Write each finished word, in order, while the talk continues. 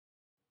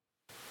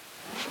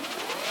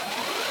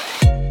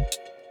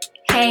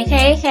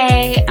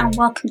Hey, and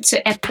welcome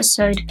to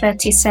episode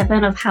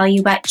 37 of How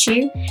You At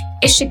You.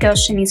 It's your girl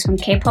Shanice from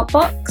K-Pop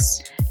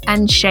Box.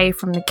 And Shay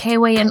from the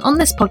K-Way, and on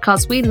this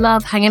podcast we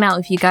love hanging out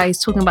with you guys,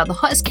 talking about the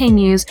hottest K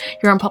news,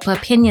 your unpopular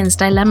opinions,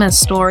 dilemmas,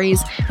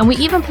 stories, and we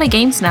even play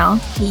games now.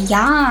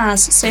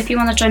 Yes, so if you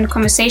want to join the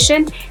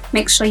conversation,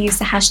 make sure you use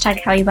the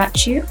hashtag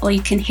HowYouAtYou, or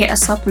you can hit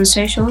us up on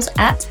socials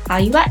at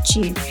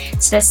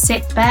HowYouAtYou. So let's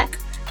sit back,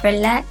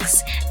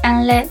 relax,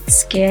 and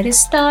let's get it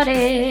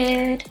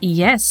started.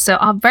 Yes, so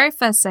our very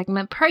first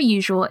segment, per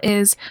usual,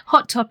 is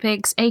Hot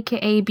Topics,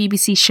 aka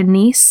BBC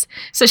Shanice.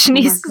 So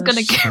Shanice is going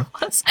to give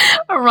us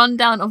a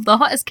rundown of the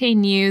hottest K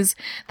news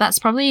that's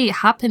probably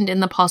happened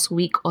in the past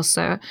week or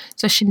so.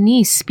 So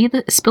Shanice,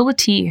 spill the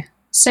tea.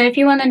 So if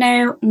you want to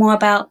know more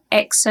about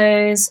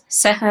EXO's,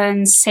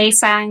 Sehun's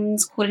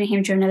Saesangs calling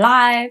him during a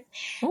live,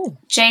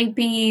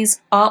 JB's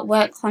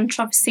artwork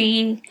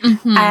controversy,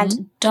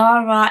 and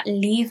Dara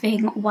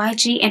leaving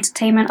YG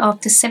Entertainment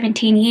after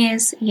 17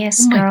 years.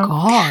 Yes, girl. Oh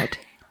my god.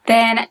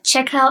 Then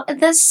check out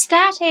The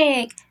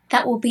Static.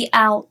 That will be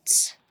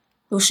out.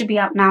 It should be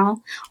out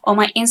now on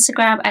my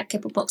Instagram at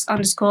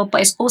 @KPopBox_, but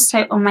it's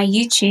also on my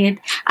YouTube.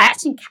 I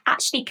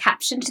actually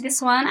captioned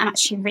this one. I'm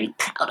actually really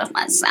proud of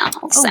myself.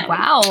 Oh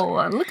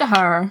wow, look at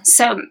her.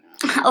 So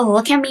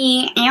look at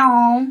me,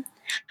 ew.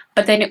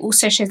 But then it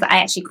also shows that I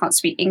actually can't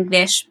speak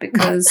English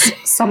because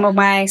some of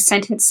my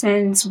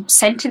sentences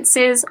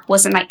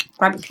wasn't like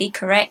grammatically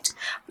correct.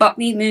 But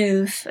we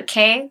move,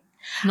 okay?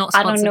 Not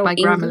sponsored I don't know by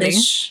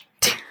English.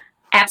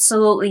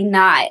 Absolutely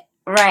not.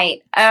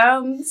 Right.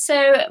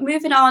 So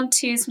moving on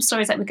to some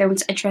stories that we're going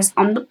to address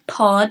on the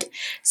pod.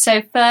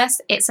 So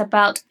first, it's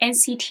about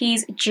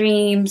NCT's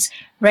Dreams.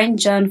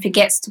 Renjun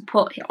forgets to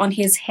put on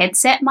his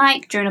headset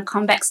mic during a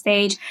comeback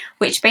stage,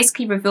 which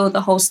basically revealed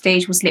the whole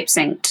stage was lip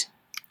synced.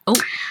 Oh.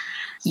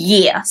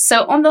 Yeah.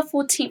 So on the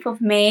 14th of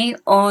May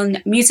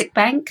on Music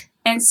Bank,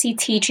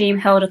 NCT Dream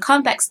held a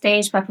comeback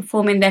stage by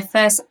performing their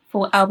first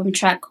full album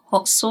track,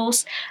 Hot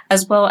Sauce,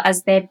 as well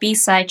as their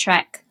B-side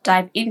track,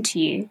 Dive Into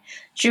You.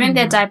 During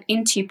their Dive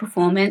Into You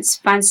performance,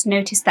 fans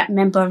noticed that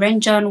member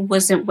Renjun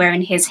wasn't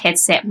wearing his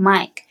headset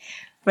mic.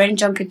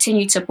 Renjun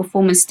continued to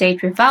perform on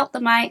stage without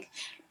the mic.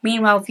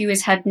 Meanwhile,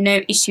 viewers had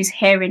no issues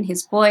hearing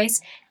his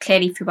voice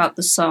clearly throughout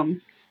the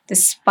song,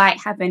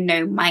 despite having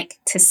no mic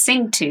to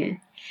sing to.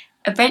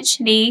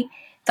 Eventually,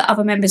 the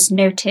other members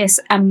noticed,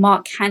 and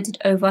Mark handed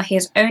over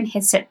his own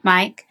headset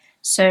mic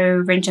so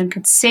Renjun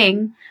could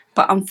sing,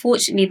 but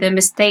unfortunately the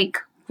mistake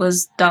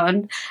was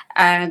done,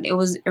 and it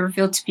was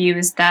revealed to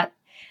viewers that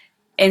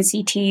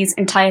NCT's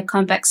entire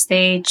comeback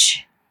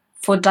stage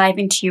for Dive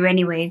Into You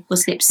anyway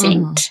was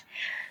lip-synced.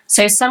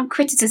 So some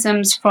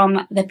criticisms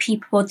from the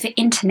people of the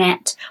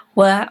internet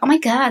were, oh my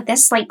god,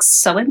 that's like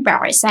so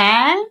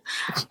embarrassing.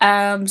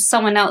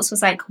 Someone else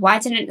was like, why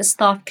didn't the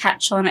staff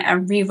catch on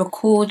and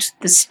re-record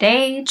the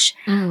stage?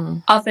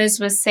 Others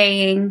were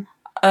saying,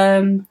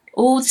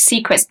 all the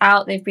secrets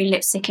out, they've been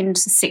lip-syncing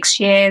for 6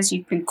 years,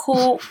 you've been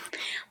caught.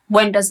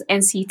 When does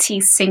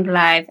NCT sing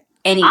live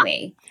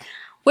anyway?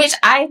 Which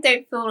I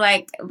don't feel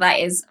like that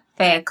is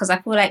fair, because I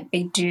feel like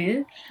they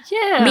do.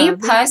 Yeah. Me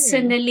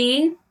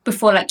personally,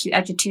 before like you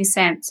add your 2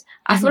 cents,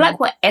 I feel like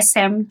what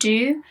SM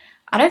do,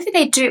 I don't think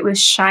they do it with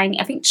SHINee.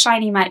 I think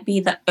SHINee might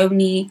be the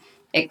only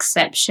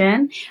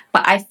exception.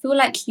 But I feel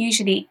like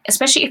usually,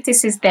 especially if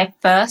this is their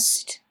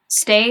first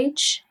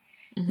stage,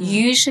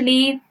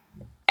 usually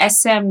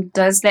SM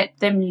does let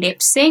them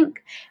lip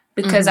sync,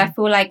 because I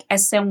feel like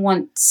SM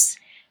wants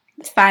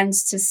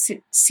fans to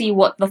see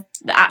what the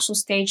actual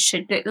stage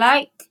should look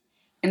like,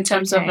 in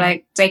terms of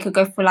like they could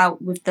go full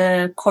out with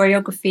the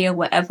choreography or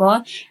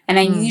whatever, and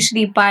then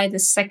usually by the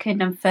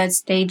second and third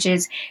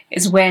stages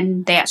is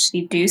when they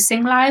actually do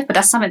sing live. But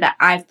that's something that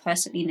I've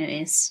personally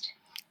noticed.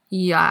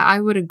 Yeah, I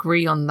would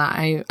agree on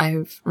that.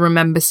 I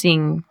remember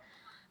seeing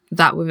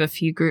that with a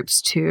few groups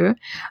too.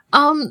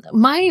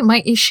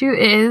 My issue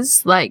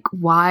is like,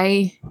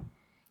 why,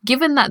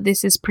 given that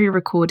this is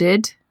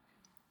pre-recorded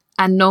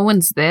and no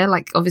one's there,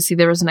 like obviously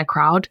there isn't a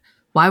crowd,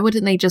 why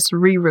wouldn't they just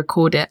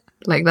re-record it?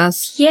 Like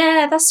that's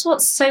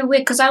what's so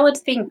weird, because I would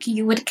think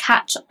you would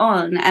catch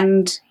on,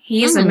 and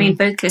he is the main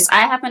vocalist.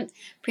 I haven't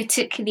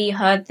particularly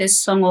heard this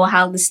song or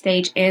how the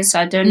stage is,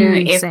 so I don't know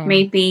if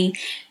maybe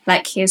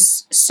like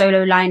his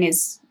solo line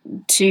is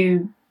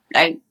to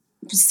like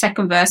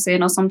second verse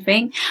in or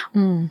something.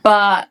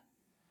 But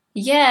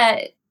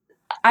yeah,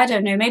 I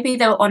don't know, maybe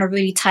they were on a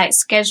really tight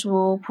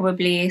schedule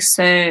probably,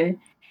 so it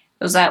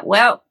was like,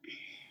 well,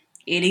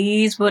 it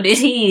is what it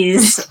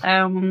is.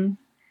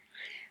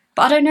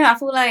 But I don't know, I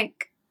feel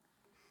like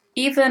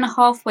even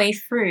halfway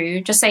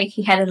through, just say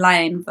he had a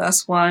line,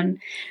 verse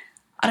 1,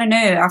 I don't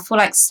know, I feel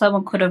like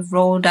someone could have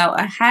rolled out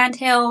a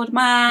handheld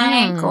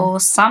mic or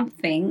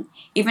something,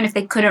 even if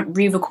they couldn't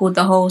re-record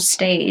the whole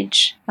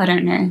stage. I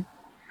don't know.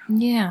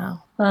 Yeah.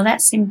 Well,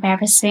 that's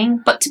embarrassing.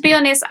 But to be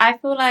honest, I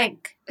feel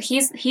like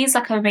he's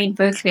like a main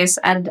vocalist,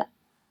 and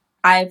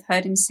I've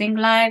heard him sing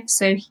live,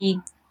 so he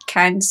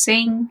can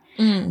sing.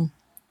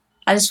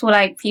 I just feel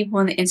like people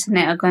on the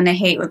internet are going to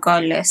hate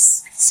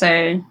regardless.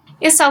 So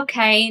it's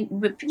okay.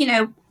 You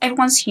know,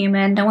 everyone's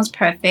human, no one's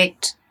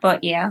perfect.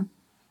 But yeah,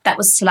 that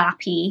was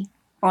slappy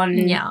on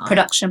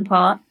production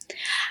part.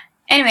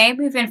 Anyway,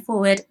 moving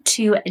forward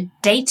to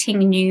dating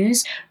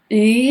news.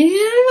 Ooh.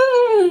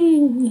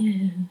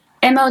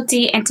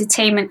 MLD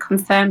Entertainment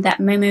confirmed that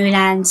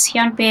Momoland's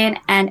Hyunbin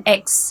and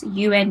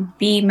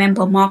ex-UNB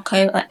member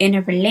Marco are in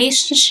a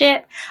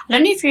relationship. I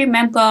don't know if you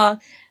remember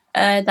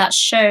that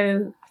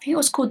show. I think it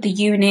was called The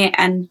Unit,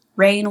 and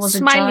Rain was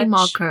Smiley a judge.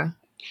 Marco.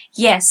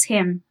 Yes,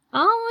 him.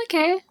 Oh,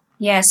 okay.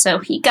 Yeah, so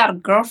he got a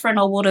girlfriend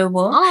or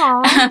whatever.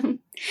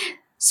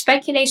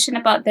 Speculation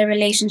about their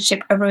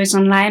relationship arose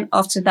online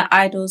after the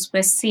idols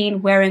were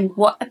seen wearing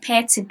what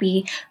appeared to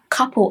be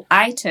couple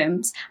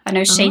items. I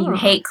know, Shay, you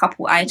hate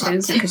couple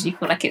items because you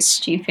feel like it's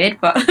stupid,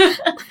 but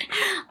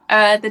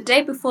the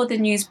day before the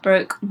news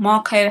broke,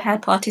 Marco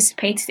had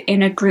participated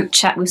in a group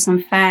chat with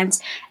some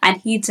fans and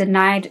he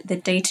denied the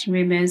dating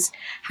rumours.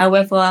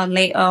 However,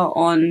 later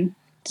on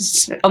the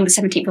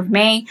 17th of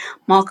May,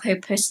 Marco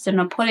posted an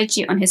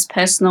apology on his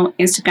personal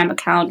Instagram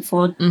account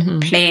for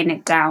playing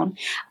it down.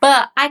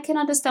 But I can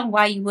understand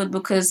why you would,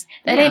 because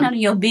that ain't none of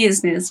your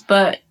business,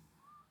 but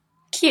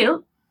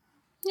cute.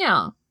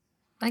 Yeah,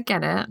 I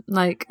get it.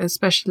 Like,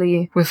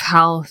 especially with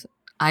how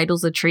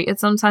idols are treated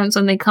sometimes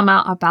when they come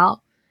out about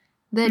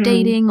their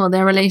dating or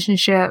their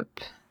relationship.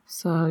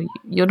 So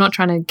you're not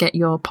trying to get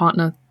your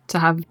partner to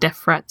have death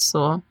threats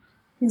or...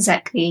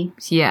 Exactly.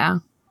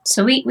 Yeah.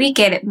 So we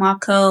get it,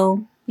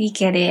 Marco. We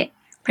get it.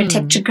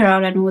 Protect your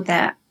girl and all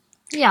that.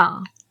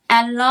 Yeah.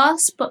 And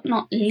last but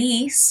not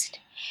least,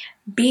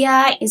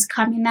 B.I. is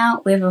coming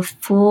out with a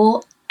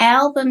full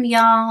album,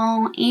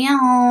 y'all.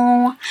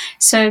 Ew.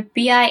 So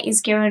B.I.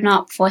 is gearing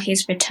up for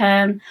his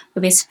return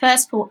with his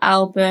first full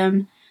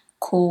album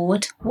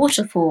called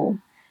Waterfall.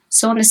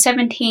 So on the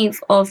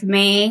 17th of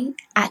May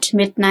at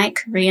midnight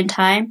Korean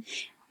time,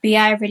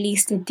 B.I.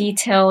 released a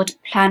detailed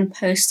planned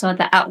poster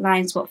that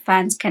outlines what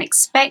fans can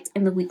expect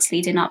in the weeks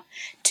leading up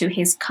to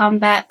his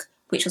comeback,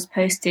 which was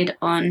posted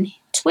on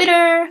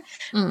Twitter.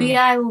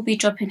 B.I. will be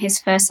dropping his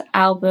first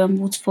album,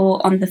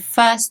 Waterfall, on the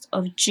 1st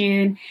of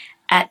June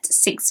at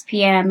 6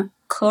 p.m.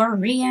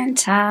 Korean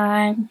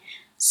time.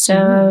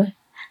 So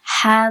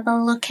have a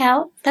look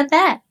out for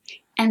that.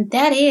 And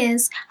that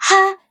is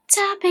Hot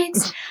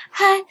Topics.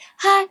 Hot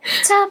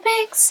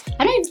Topics.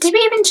 I don't. Did we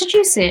even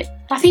introduce it?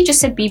 I think you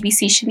just said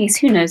BBC Shanice.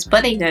 Who knows?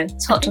 But there you go.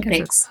 It's Hot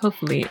Topics.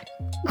 Hopefully.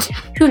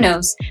 Who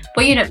knows?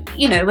 But you know,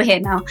 we're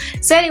here now.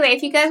 So anyway,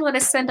 if you guys want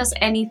to send us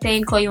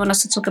anything or you want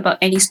us to talk about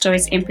any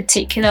stories in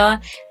particular,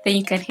 then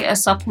you can hit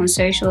us up on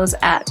socials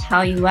at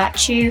How You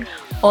At You,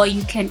 or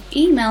you can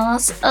email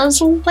us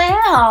as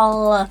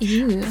well.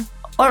 Yeah.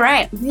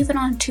 Alright, moving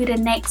on to the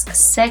next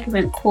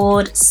segment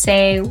called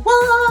Say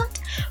What,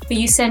 where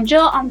you send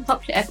your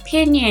unpopular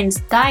opinions,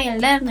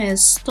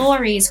 dilemmas,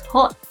 stories,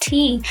 hot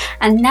tea,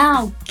 and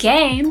now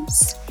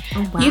games.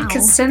 Oh, wow. You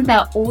can send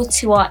that all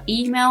to our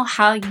email,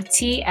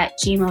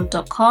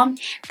 howut@gmail.com.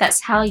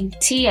 That's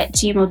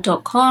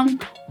howut@gmail.com,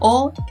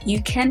 or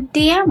you can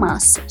DM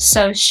us.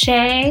 So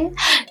Shay,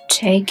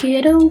 take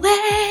it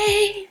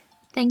away.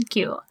 Thank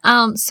you.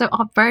 So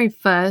our very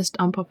first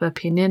unpopular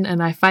opinion,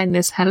 and I find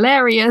this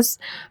hilarious,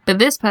 but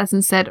this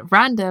person said,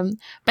 random,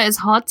 but it's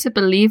hard to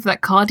believe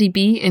that Cardi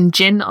B and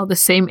Jin are the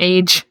same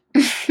age.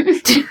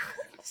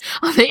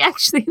 Are they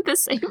actually the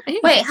same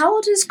age? Wait, how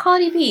old is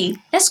Cardi B?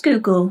 Let's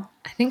Google.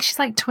 I think she's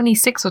like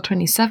 26 or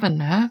 27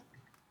 now.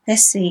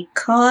 Let's see.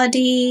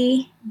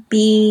 Cardi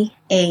B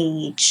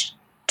age.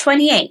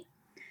 28.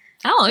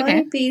 Oh, okay.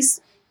 Cardi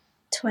B's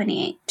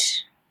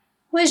 28.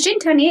 Well, is Jin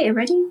 28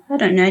 already? I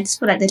don't know. I just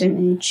feel like they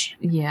don't age.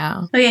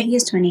 Yeah. Oh, yeah, he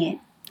is 28.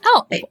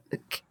 Oh, wait.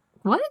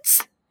 What?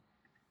 For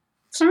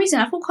some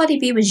reason, I thought Cardi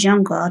B was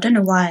younger. I don't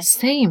know why.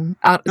 Same.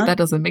 That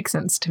doesn't make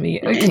sense to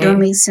me. Okay. It don't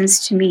make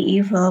sense to me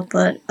either,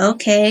 but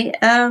okay.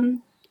 It's not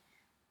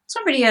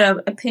really an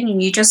opinion.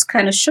 You just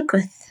kind of shook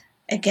with,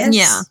 I guess.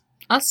 Yeah,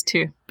 us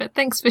too. But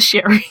thanks for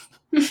sharing.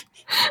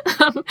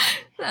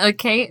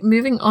 Okay,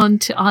 moving on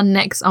to our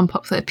next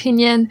unpopular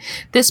opinion.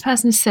 This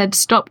person said,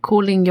 stop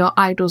calling your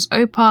idols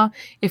oppa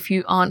if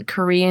you aren't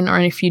Korean or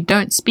if you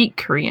don't speak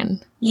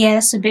Korean. Yeah,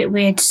 that's a bit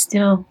weird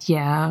still.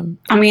 Yeah.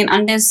 I mean,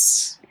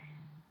 unless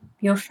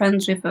you're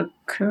friends with a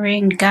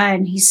Korean guy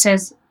and he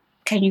says,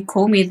 can you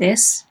call me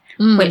this?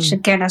 Which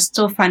again, I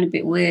still find a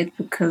bit weird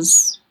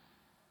because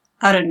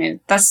I don't know.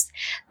 That's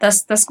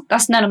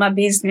none of my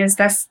business.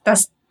 That's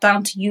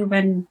down to you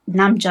and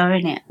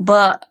Namja, innit?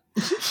 But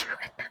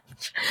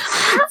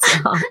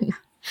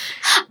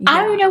I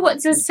don't know what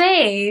to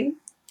say.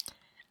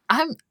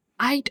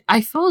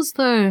 I feel as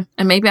though,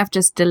 and maybe I've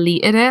just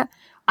deleted it,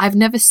 I've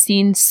never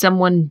seen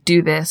someone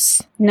do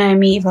this. No,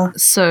 me either.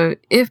 So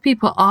if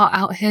people are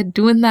out here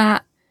doing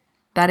that,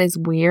 that is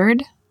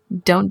weird.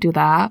 Don't do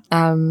that.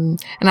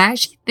 And I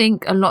actually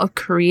think a lot of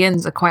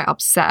Koreans are quite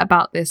upset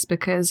about this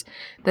because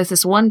there's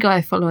this one guy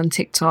I follow on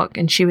TikTok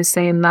and she was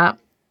saying that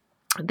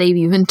they've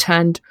even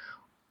turned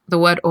the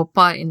word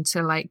oppa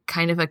into like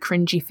kind of a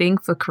cringy thing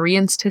for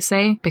Koreans to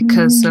say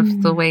because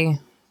of the way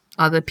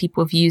other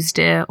people have used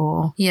it.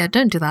 Or yeah,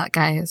 don't do that,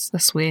 guys.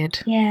 That's weird.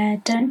 Yeah,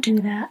 don't do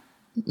that.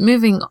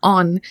 moving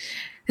on.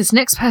 This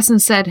next person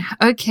said,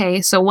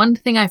 okay, so one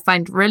thing I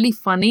find really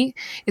funny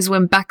is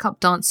when backup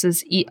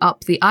dancers eat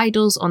up the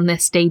idols on their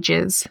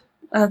stages.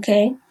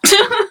 Okay.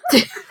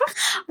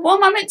 What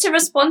am I meant to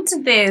respond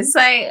to this?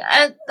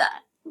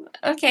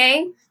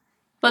 Okay.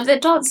 But they're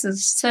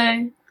dancers,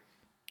 so...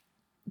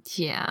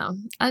 Yeah.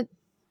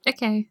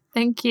 Okay,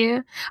 thank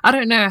you. I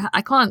don't know.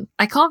 I can't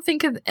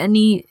think of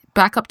any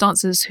backup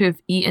dancers who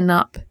have eaten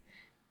up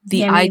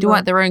the idol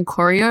at their own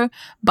choreo,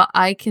 but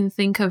I can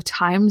think of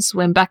times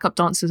when backup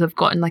dancers have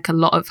gotten like a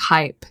lot of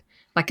hype,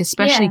 like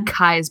especially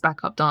Kai's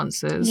backup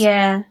dancers.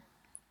 Yeah.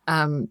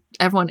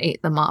 Everyone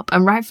ate them up,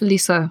 and rightfully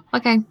so.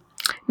 Okay,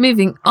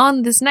 moving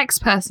on. This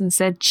next person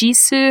said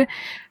Jisoo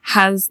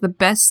has the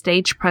best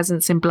stage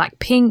presence in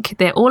Blackpink.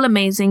 They're all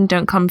amazing.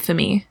 Don't come for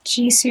me.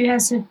 Jisoo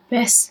has the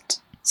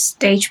best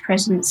stage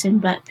presence in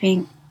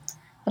Blackpink.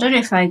 I don't know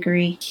if I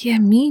agree. Yeah,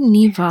 me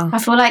neither. I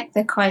feel like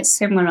they're quite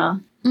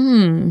similar.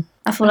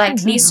 I feel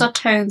like Lisa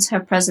tones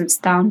her presence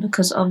down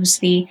because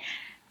obviously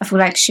I feel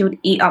like she would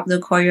eat up the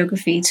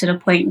choreography to the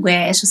point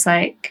where it's just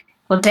like,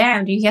 well,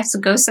 damn, you have to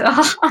go so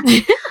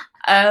hard.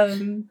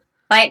 I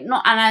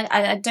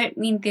don't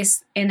mean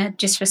this in a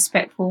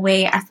disrespectful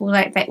way. I feel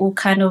like they all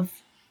kind of,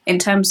 in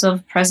terms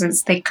of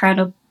presence, they kind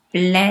of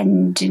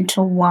blend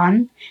into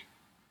one.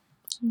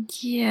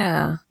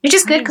 Yeah. Which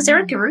is good because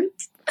they're a group.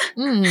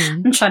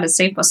 I'm trying to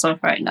save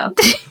myself right now.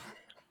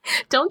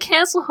 Don't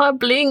cancel her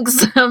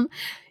blinks.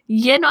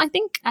 Yeah, no, I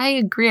think I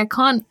agree. I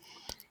can't,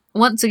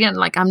 once again,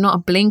 like I'm not a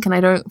Blink and I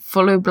don't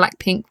follow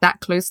Blackpink that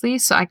closely,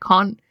 so I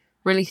can't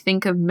really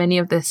think of many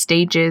of their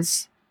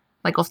stages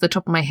like off the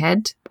top of my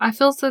head. I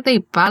feel so they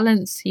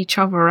balance each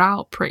other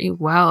out pretty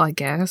well, I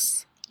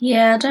guess.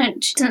 Yeah,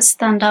 she doesn't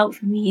stand out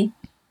for me.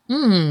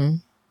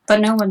 But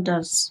no one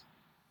does.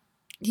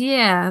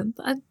 Yeah,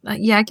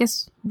 I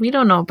guess we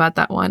don't know about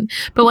that one.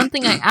 But one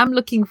thing I am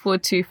looking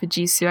forward to for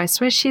Jisoo, I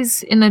swear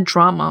she's in a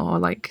drama or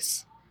like...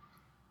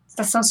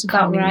 That sounds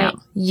about right.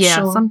 Out. Yeah,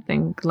 sure.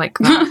 Something like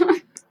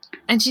that.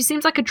 And she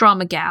seems like a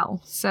drama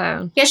gal,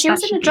 so... Yeah, she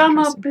was in a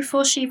drama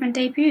before she even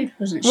debuted,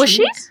 wasn't she? Was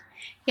she?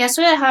 Yeah, I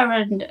swear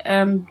her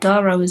and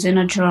Dara was in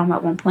a drama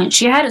at one point.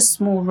 She had a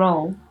small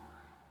role,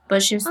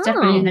 but she was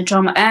definitely in a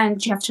drama.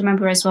 And you have to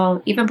remember as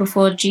well, even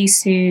before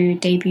Jisoo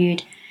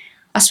debuted,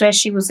 I swear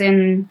she was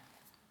in...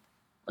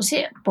 Was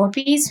it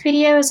Bobby's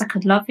video as like a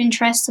love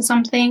interest or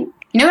something?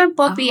 You know when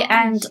Bobby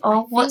and...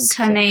 what's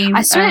her name?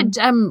 I swear,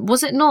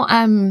 was it not...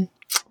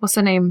 what's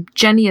her name?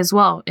 Jenny as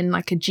well in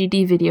like a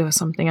GD video or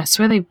something. I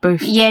swear they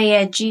both.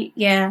 Yeah.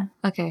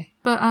 Okay,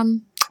 but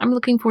I'm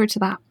looking forward to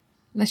that.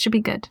 That should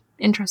be good,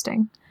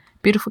 interesting,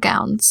 beautiful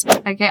gowns.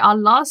 Okay, our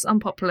last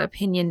unpopular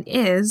opinion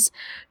is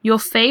your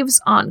faves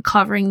aren't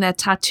covering their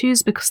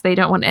tattoos because they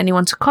don't want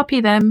anyone to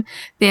copy them.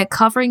 They are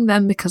covering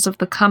them because of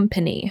the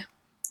company.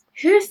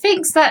 Who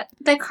thinks that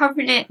they're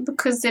covering it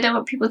because they don't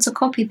want people to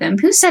copy them?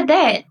 Who said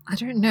that? I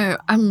don't know.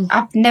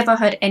 I've never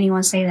heard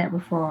anyone say that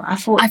before. I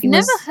thought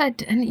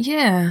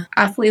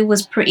it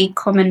was pretty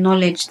common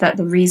knowledge that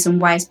the reason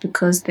why is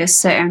because there's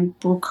certain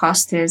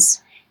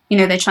broadcasters, you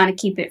know, they're trying to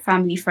keep it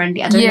family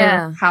friendly. I don't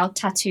know how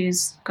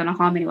tattoos gonna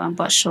harm anyone,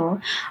 but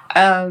sure.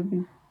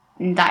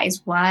 That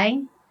is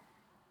why.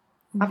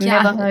 I've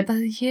never heard.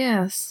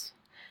 Yes.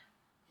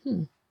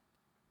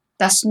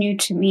 That's new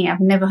to me. I've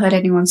never heard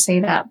anyone say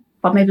that.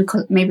 But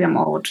maybe I'm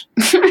old.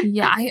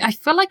 Yeah, I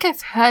feel like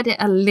I've heard it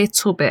a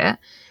little bit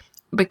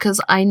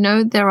because I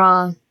know there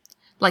are,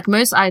 like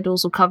most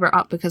idols will cover it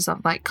up because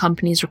of like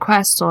companies'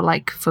 requests or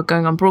like for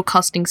going on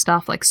broadcasting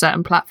stuff, like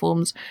certain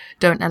platforms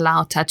don't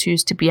allow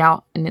tattoos to be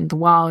out and in the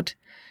wild.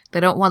 They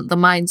don't want the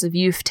minds of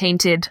youth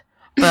tainted.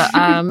 But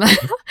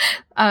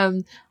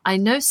I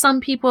know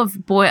some people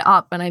have brought it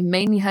up and I've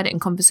mainly heard it in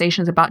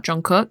conversations about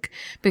Jungkook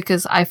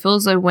because I feel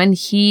as though when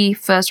he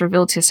first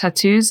revealed his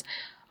tattoos,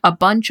 a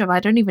bunch of,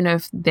 I don't even know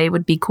if they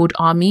would be called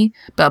ARMY,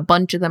 but a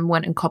bunch of them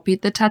went and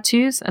copied the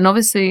tattoos. And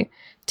obviously,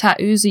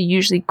 tattoos are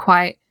usually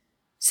quite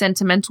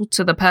sentimental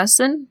to the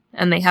person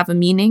and they have a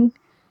meaning.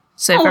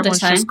 So if everyone's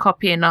just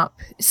copying up.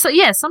 So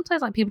yeah,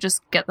 sometimes like people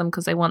just get them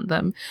because they want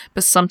them,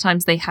 but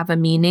sometimes they have a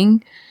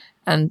meaning.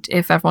 And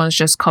if everyone's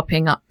just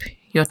copying up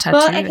your tattoo.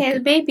 Well, okay,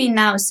 maybe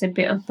now it's a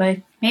bit of both.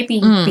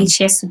 Maybe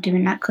BTS are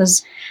doing that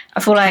because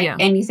I feel like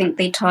anything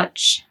they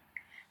touch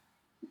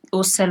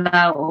or sell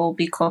out or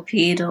be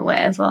copied or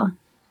whatever.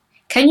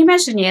 Can you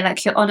imagine,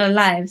 like you're on a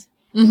live,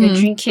 you're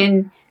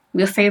drinking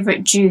your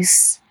favourite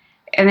juice,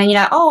 and then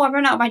you're like, oh, I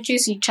ran out of my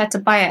juice, and you try to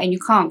buy it and you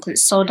can't because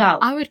it's sold out.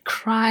 I would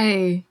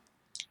cry.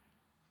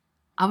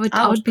 I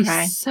would be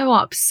so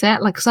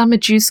upset, like, because I'm a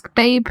juice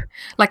babe.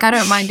 Like, I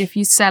don't mind if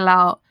you sell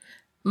out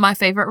my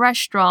favourite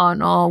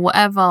restaurant or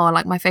whatever, or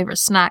like my favourite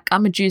snack.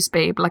 I'm a juice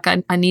babe. Like,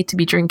 I need to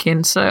be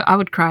drinking, so I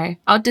would cry.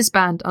 I'd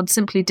disband. I'd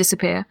simply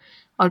disappear.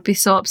 I'd be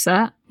so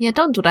upset. Yeah,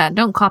 don't do that.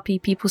 Don't copy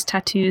people's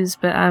tattoos.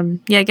 But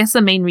yeah, I guess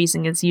the main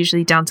reason is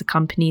usually down to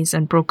companies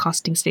and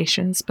broadcasting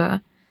stations.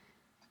 But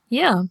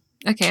yeah,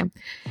 Okay.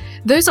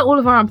 Those are all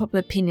of our unpopular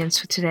opinions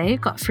for today.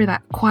 Got through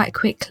that quite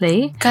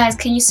quickly. Guys,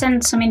 can you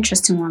send some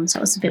interesting ones? That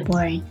was a bit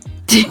boring.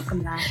 Not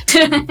gonna lie.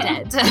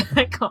 Dead.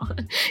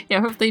 God. Yeah,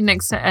 hopefully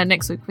next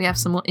week we have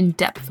some more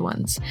in-depth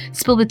ones.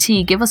 Spill the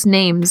tea. Give us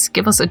names.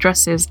 Give us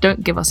addresses.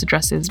 Don't give us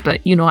addresses,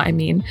 but you know what I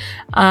mean.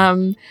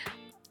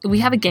 We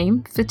have a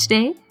game for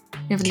today.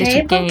 We have a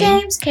little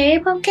game.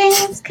 K-pop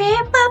games.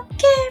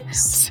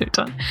 So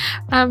done.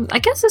 I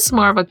guess it's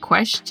more of a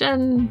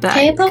question.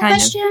 K-pop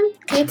question.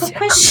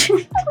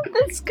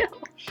 Let's go.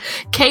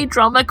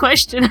 K-drama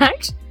question,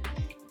 actually.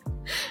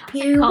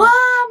 You are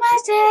my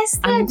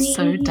destiny. I'm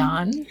so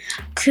done.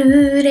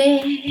 Kure.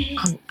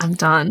 I'm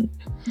done.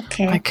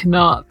 Okay. I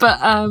cannot. But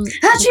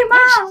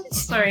Hachima!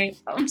 Sorry,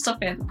 I'm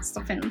stopping.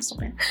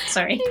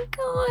 Sorry.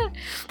 God.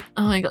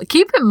 Oh my god.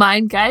 Keep in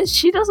mind, guys,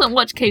 she doesn't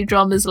watch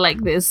K-dramas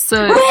like this,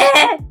 so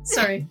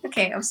Sorry.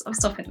 Okay, I'm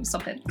stopping.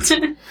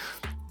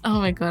 oh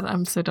my god,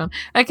 I'm so done.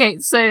 Okay,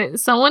 so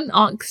someone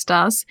asked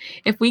us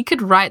if we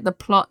could write the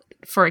plot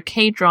for a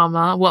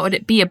K-drama, what would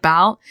it be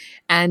about,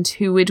 and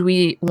who would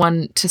we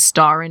want to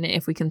star in it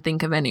if we can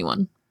think of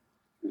anyone?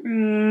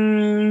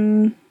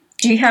 Do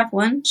you have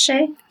one,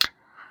 Shay?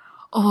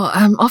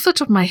 Oh, off the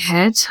top of my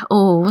head,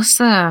 what's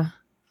a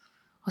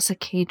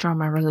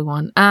K-drama I really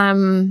want? I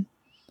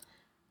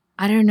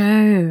don't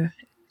know.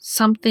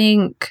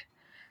 Something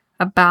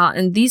about,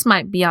 and these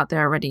might be out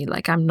there already,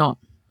 like I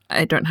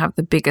don't have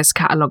the biggest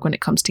catalogue when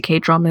it comes to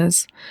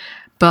K-dramas,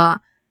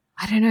 but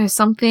I don't know,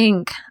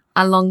 something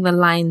along the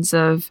lines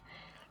of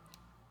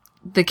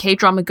the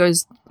K-drama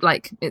goes,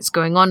 like, it's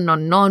going on and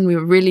on and on. We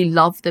really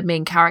love the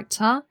main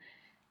character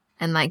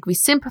and, like, we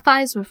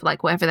sympathize with,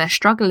 like, whatever their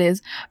struggle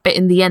is, but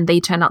in the end they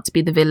turn out to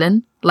be the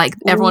villain. Like,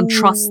 everyone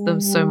trusts them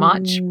so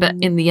much, but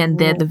in the end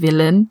they're the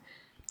villain.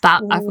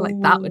 That I feel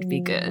like that would be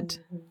good.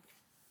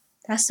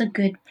 That's a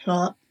good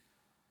plot.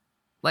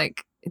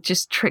 Like,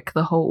 just trick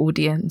the whole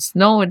audience.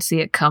 No one would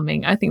see it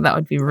coming. I think that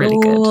would be really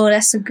good. Oh,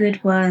 that's a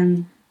good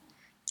one.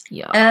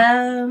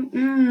 Yeah.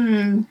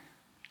 Do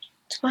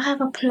I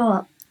have a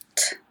plot?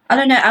 I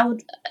don't know.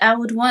 I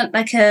would want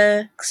like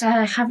because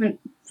I haven't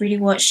really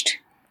watched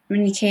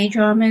many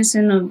K-dramas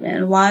in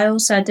a while,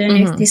 so I don't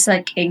know if this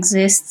like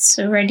exists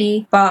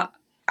already. But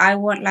I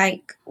want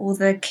like all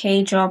the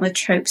K-drama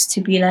tropes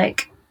to be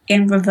like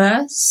in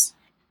reverse.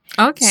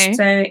 Okay.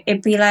 So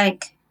it'd be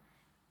like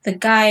the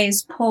guy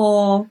is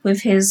poor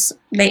with his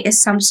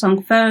latest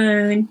Samsung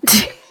phone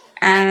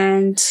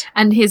and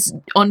his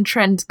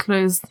on-trend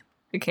clothes.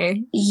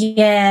 Okay.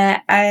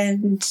 Yeah,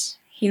 and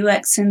he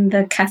works in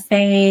the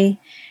cafe.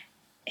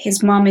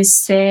 His mom is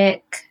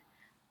sick.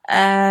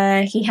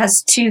 He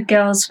has 2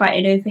 girls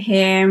fighting over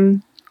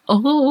him.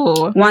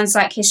 Oh. One's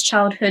like his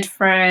childhood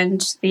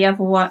friend.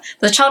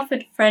 The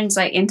childhood friend's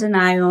like in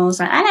denial. It's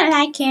like, I don't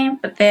like him.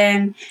 But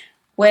then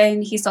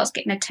when he starts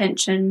getting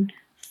attention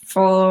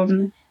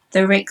from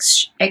the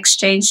rich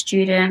exchange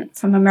student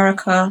from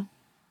America,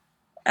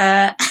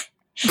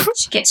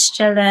 she gets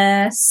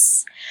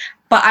jealous.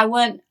 But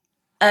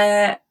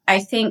I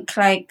think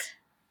like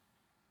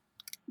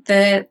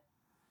the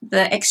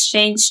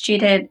exchange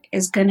student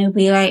is gonna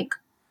be like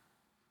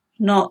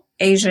not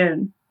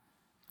Asian.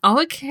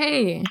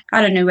 Okay.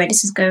 I don't know where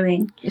this is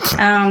going.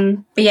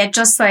 But yeah,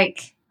 just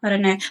like I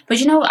don't know. But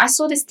you know, I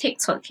saw this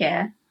TikTok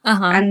here,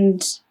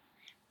 and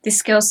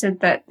this girl said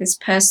that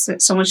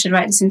someone should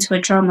write this into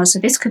a drama. So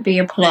this could be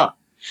a plot.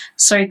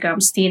 Sorry, girl,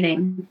 I'm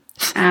stealing.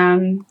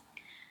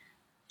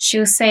 She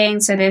was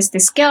saying, so there's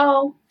this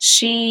girl.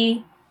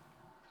 She's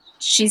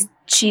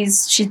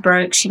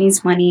broke. She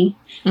needs money.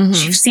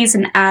 She sees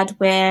an ad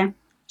where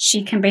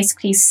she can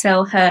basically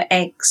sell her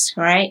eggs,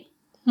 right?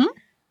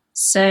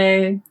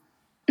 So,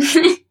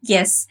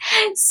 yes.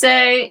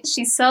 So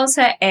she sells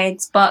her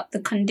eggs, but the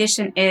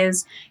condition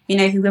is,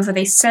 whoever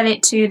they sell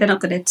it to, they're not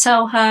going to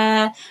tell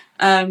her.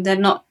 They're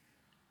not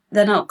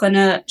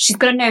gonna. She's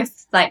gonna know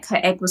if like her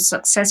egg was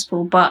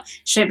successful, but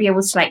she won't be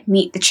able to like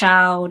meet the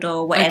child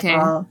or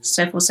whatever. Okay.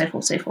 So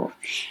forth.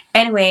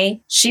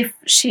 Anyway,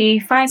 she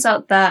finds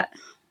out that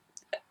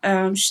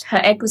her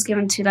egg was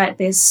given to like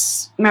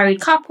this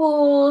married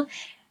couple.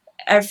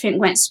 Everything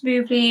went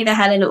smoothly. They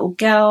had a little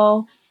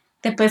girl.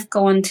 They both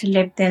go on to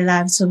live their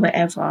lives or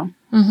whatever.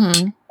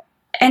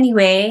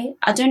 Anyway,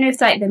 I don't know if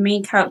like the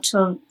main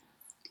character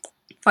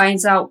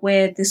finds out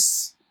where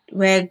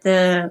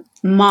the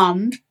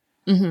mom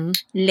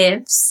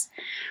lives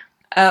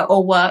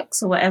or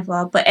works or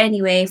whatever. But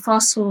anyway,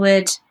 fast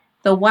forward,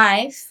 the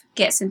wife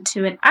gets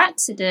into an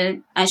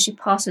accident and she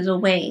passes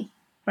away,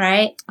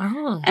 right?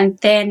 And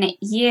then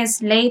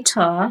years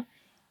later,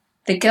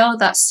 the girl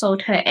that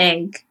sold her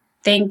egg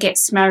then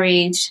gets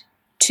married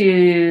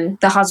to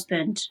the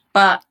husband.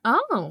 But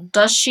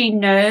does she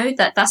know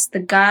that that's the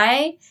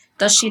guy?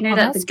 Does she know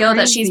that the girl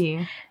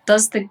crazy.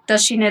 Does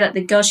she know that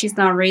the girl she's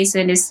now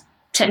raising is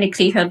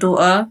technically her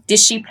daughter? Did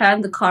she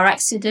plan the car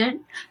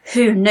accident?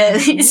 Who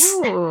knows?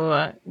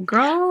 Ooh,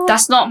 girl.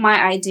 That's not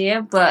my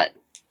idea, but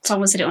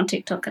someone said it on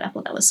TikTok and I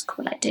thought that was a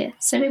cool idea.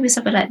 So maybe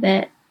something like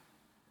that.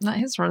 That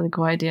is a really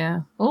cool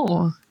idea.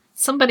 Oh,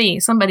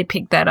 somebody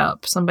pick that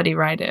up. Somebody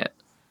write it.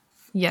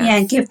 Yes.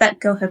 Yeah, give that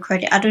girl her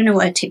credit. I don't know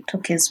what her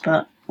TikTok is,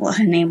 but what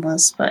her name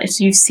was. But if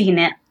you've seen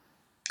it,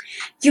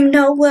 you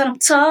know what I'm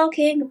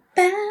talking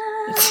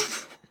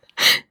about.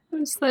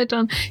 I'm so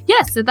done.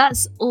 Yeah, so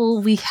that's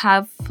all we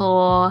have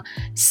for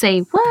Say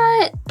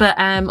What. But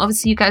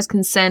obviously you guys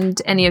can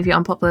send any of your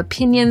unpopular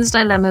opinions,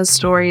 dilemmas,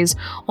 stories,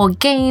 or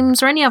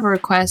games, or any other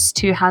requests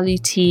to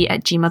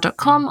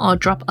halluT@gmail.com or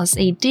drop us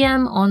a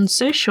DM on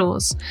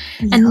socials.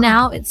 And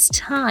now it's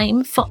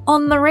time for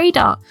On the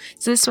Radar.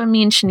 So this is when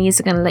me and Shanice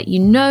are going to let you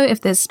know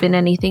if there's been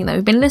anything that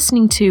we've been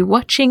listening to,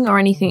 watching, or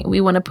anything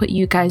we want to put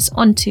you guys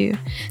onto.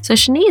 So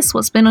Shanice,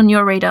 what's been on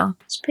your radar?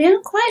 There's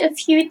been quite a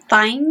few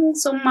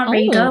things on my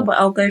radar, but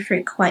I'll go through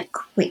it quite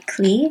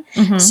quickly.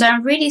 So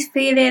I'm really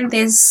feeling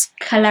this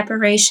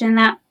collaboration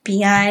that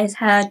B.I has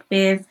had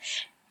with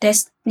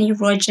Destiny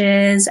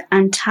Rogers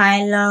and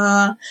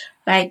Tyler.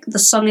 Like, the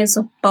song is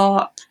a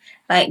bop.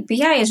 Like,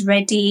 B.I is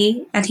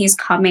ready and he's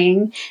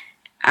coming.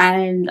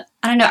 And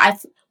I don't know,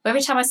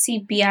 every time I see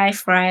B.I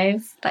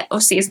thrive, like,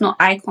 obviously it's not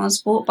Icon's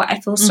fault, but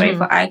I feel sorry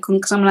for Icon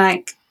because I'm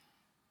like,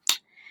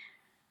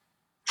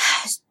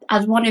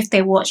 I wonder if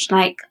they watched,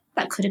 like,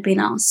 that could have been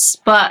us.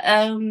 But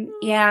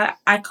yeah,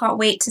 I can't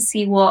wait to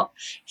see what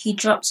he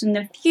drops in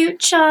the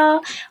future.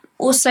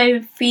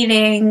 Also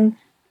feeling,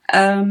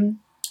 I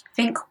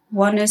think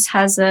Oneness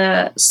has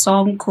a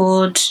song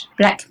called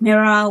Black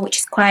Mirror, which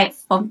is quite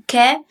funky,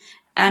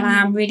 and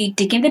I'm really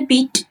digging the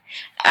beat.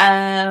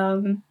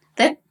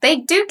 They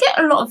do get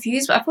a lot of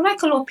views, but I feel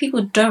like a lot of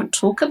people don't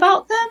talk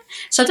about them.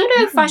 So I don't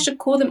know if I should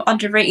call them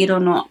underrated or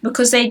not,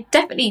 because they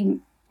definitely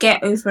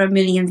get over 1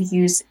 million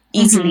views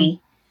easily.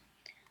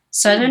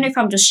 So I don't know if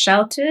I'm just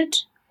sheltered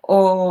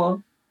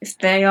or if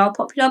they are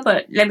popular,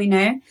 but let me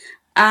know.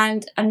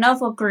 And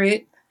another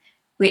group,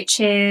 which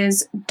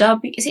is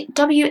WSJN,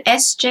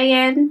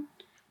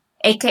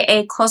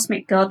 aka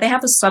Cosmic Girl. They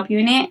have a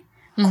subunit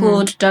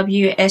called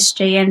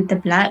WSJN The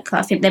Black.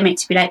 I think they're meant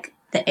to be like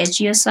the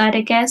edgier side,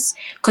 I guess,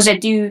 because they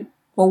do.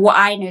 Well, what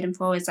I know them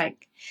for is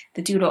like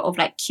they do a lot of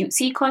like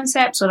cutesy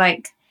concepts, or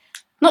like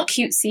not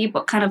cutesy,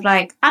 but kind of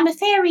like I'm a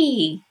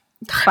fairy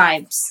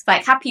vibes,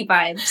 like happy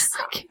vibes.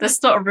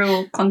 That's not a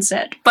real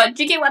concept, but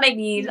do you get what I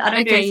mean? I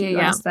don't know if you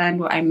understand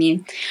what I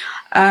mean.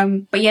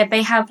 But yeah,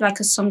 they have like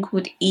a song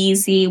called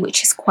Easy,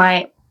 which is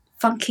quite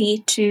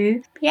funky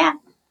too. Yeah.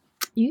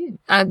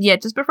 Yeah,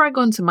 just before I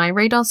go into my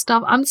radar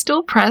stuff, I'm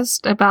still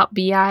pressed about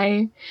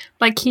B.I.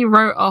 Like, he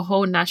wrote a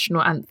whole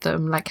national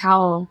anthem. Like,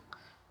 how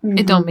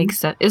it don't make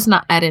sense. It's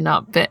not adding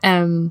up. But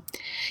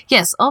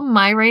yes, on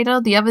my radar,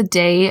 the other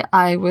day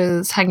I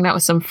was hanging out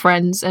with some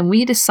friends and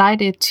we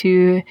decided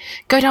to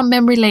go down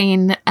memory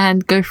lane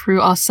and go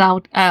through our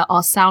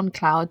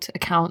SoundCloud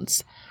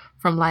accounts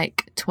from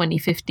like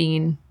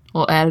 2015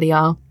 or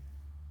earlier.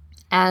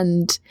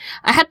 And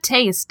I had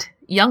taste.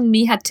 Young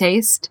me had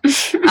taste.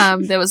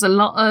 There was a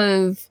lot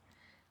of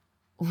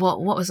what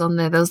was on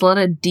there? There was a lot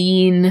of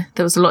Dean.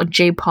 There was a lot of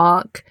Jay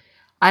Park.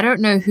 I don't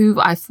know who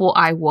I thought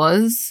I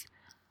was.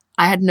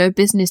 I had no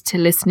business to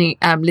listening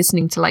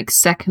to like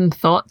Second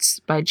Thoughts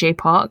by Jay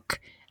Park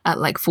at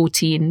like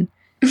 14.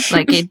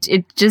 Like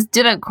it just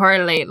didn't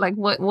correlate. Like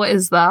what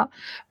is that?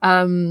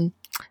 And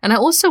I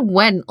also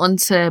went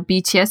onto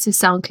BTS's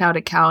SoundCloud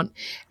account,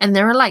 and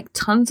there are like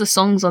tons of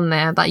songs on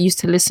there that I used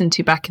to listen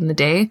to back in the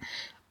day,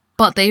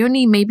 but they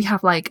only maybe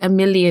have like 1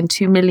 million,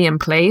 2 million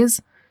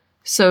plays.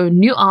 So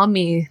New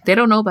Army, they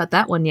don't know about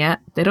that one yet.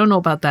 They don't know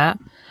about that.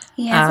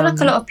 Yeah, I feel like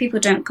a lot of people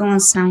don't go on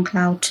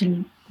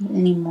SoundCloud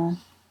anymore.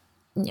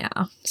 Yeah,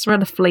 that's where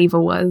the flavor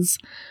was.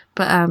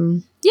 But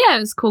yeah, it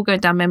was cool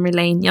going down memory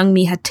lane. Young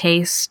me had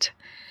taste.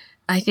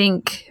 I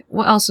think,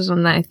 what else was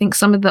on there? I think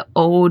some of the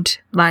old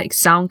like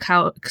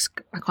SoundCloud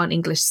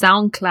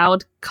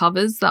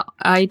covers that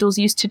idols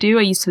used to do.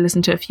 I used to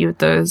listen to a few of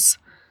those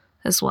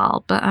as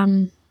well. But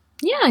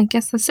yeah, I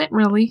guess that's it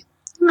really.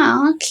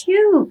 Oh,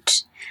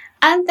 cute.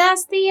 And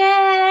that's the end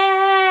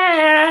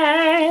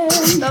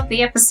of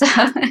the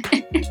episode.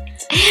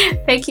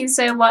 Thank you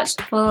so much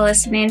for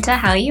listening to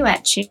How You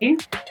At You.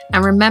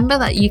 And remember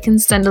that you can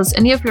send us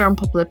any of your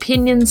unpopular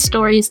opinions,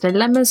 stories,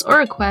 dilemmas, or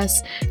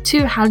requests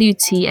to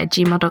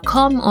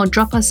halluT@gmail.com or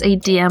drop us a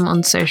DM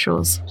on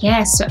socials.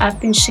 Yeah, so I've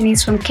been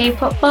Shanice from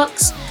K-Pop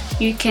Box.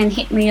 You can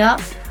hit me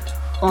up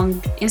on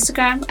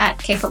Instagram at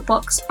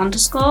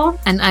kpopbox_.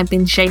 And I've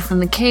been Shay from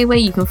the K-Way.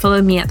 You can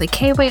follow me at the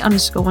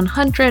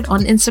K-Way_100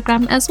 on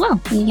Instagram as well.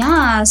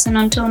 Yes, and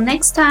until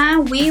next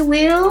time, we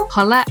will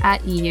holla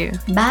at you.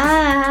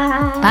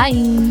 Bye.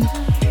 Bye.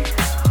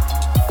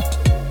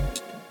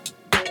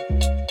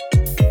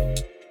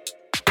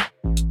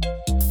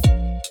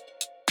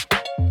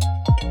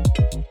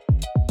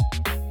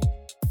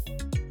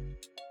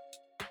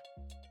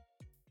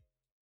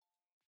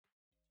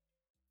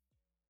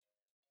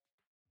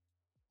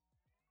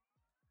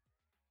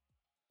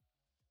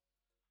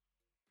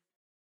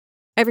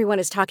 Everyone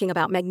is talking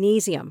about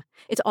magnesium.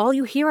 It's all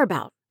you hear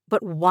about.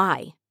 But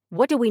why?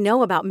 What do we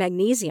know about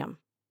magnesium?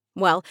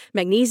 Well,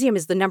 magnesium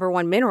is the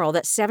 #1 mineral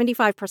that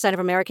 75% of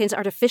Americans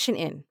are deficient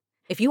in.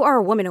 If you are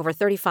a woman over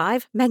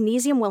 35,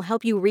 magnesium will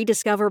help you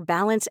rediscover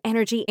balance,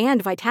 energy,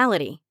 and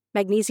vitality.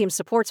 Magnesium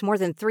supports more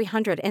than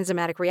 300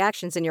 enzymatic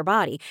reactions in your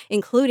body,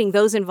 including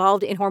those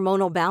involved in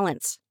hormonal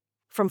balance.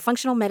 From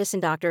functional medicine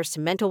doctors to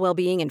mental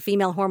well-being and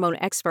female hormone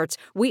experts,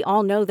 we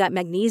all know that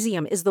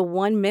magnesium is the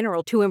one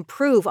mineral to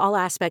improve all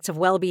aspects of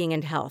well-being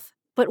and health.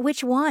 But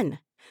which one?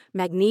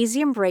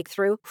 Magnesium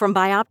Breakthrough from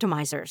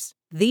Bioptimizers,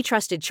 the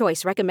trusted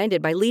choice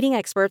recommended by leading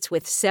experts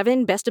with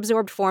 7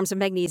 best-absorbed forms of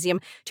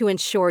magnesium to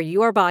ensure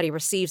your body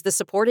receives the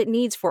support it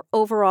needs for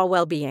overall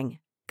well-being.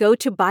 Go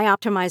to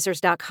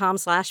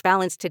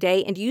bioptimizers.com/balance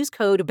today and use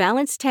code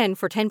BALANCE10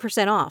 for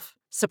 10% off.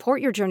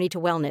 Support your journey to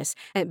wellness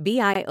at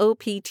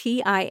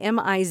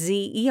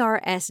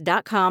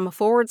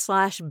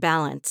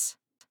bioptimizers.com/balance.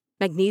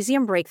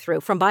 Magnesium Breakthrough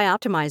from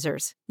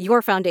Bioptimizers,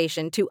 your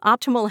foundation to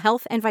optimal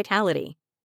health and vitality.